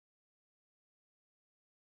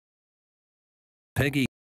Peggy.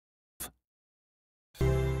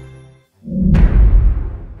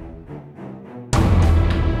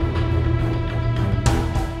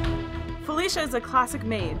 Felicia is a classic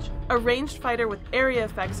mage, a ranged fighter with area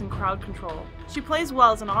effects and crowd control. She plays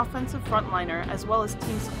well as an offensive frontliner as well as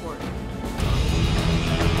team support.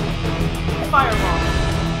 Fireball.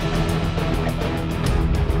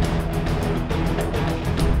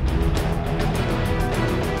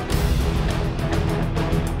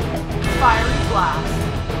 Fiery blast.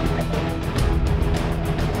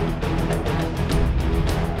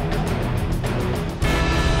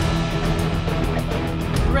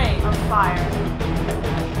 Ray of fire.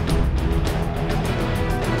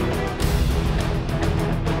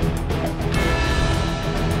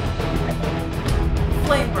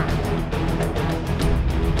 Flame breath.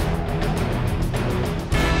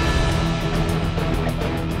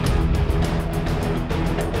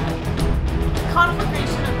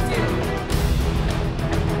 Conflagration of doom.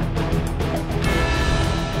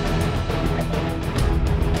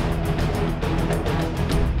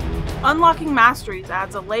 Unlocking masteries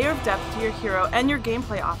adds a layer of depth to your hero and your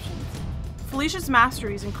gameplay options. Felicia's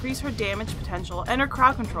masteries increase her damage potential and her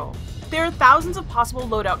crowd control. There are thousands of possible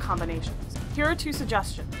loadout combinations. Here are 2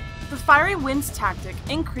 suggestions. The Fiery Winds tactic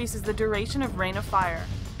increases the duration of Rain of Fire.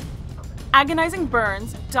 Agonizing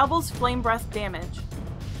Burns doubles flame breath damage.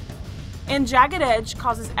 And Jagged Edge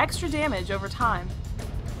causes extra damage over time.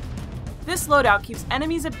 This loadout keeps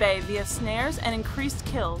enemies at bay via snares and increased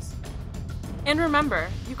kills. And remember,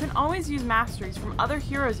 you can always use masteries from other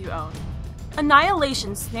heroes you own.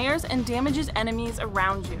 Annihilation snares and damages enemies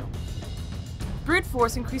around you. Brute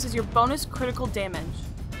Force increases your bonus critical damage.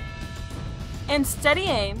 And Steady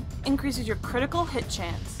Aim increases your critical hit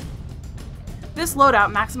chance. This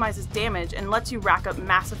loadout maximizes damage and lets you rack up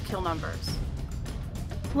massive kill numbers.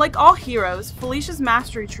 Like all heroes, Felicia's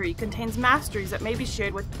mastery tree contains masteries that may be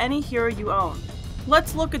shared with any hero you own.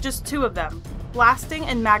 Let's look at just 2 of them, Blasting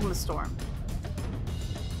and Magma Storm.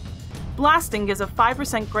 Blasting gives a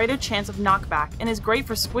 5% greater chance of knockback and is great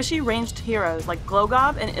for squishy ranged heroes like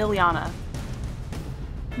Glogob and Ilyana.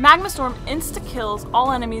 Magma Storm insta-kills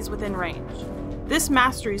all enemies within range. This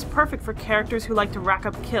mastery is perfect for characters who like to rack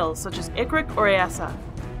up kills such as Ikrik or Aessa.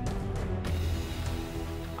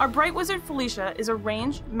 Our Bright Wizard Felicia is a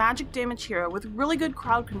ranged, magic damage hero with really good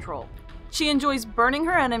crowd control. She enjoys burning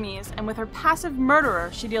her enemies, and with her passive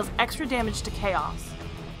Murderer, she deals extra damage to Chaos.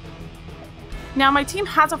 Now my team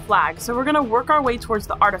has a flag, so we're going to work our way towards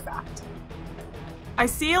the artifact. I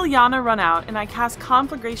see Ilyana run out, and I cast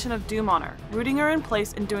Conflagration of Doom on her, rooting her in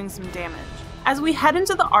place and doing some damage. As we head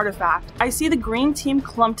into the artifact, I see the green team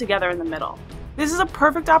clumped together in the middle. This is a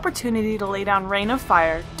perfect opportunity to lay down Rain of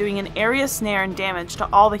Fire, doing an area snare and damage to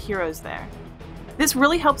all the heroes there. This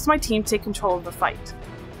really helps my team take control of the fight.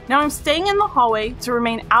 Now I'm staying in the hallway to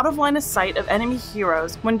remain out of line of sight of enemy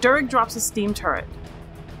heroes when Durig drops a steam turret.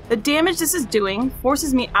 The damage this is doing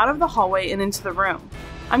forces me out of the hallway and into the room.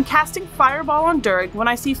 I'm casting Fireball on Durig when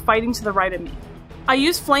I see fighting to the right of me. I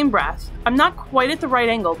use Flame Breath. I'm not quite at the right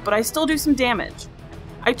angle, but I still do some damage.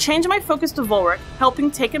 I change my focus to Volric,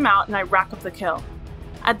 helping take him out, and I rack up the kill.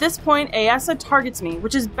 At this point, Aessa targets me,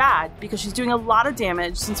 which is bad because she's doing a lot of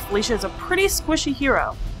damage since Felicia is a pretty squishy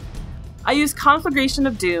hero. I use Conflagration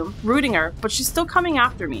of Doom, rooting her, but she's still coming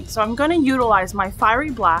after me, so I'm going to utilize my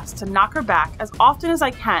Fiery Blast to knock her back as often as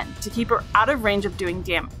I can to keep her out of range of doing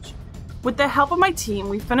damage. With the help of my team,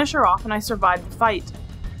 we finish her off and I survive the fight.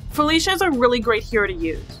 Felicia is a really great hero to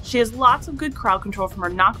use. She has lots of good crowd control from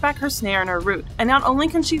her knockback, her snare, and her root, and not only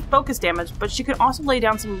can she focus damage, but she can also lay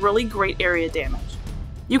down some really great area damage.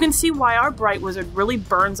 You can see why our Bright Wizard really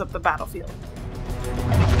burns up the battlefield.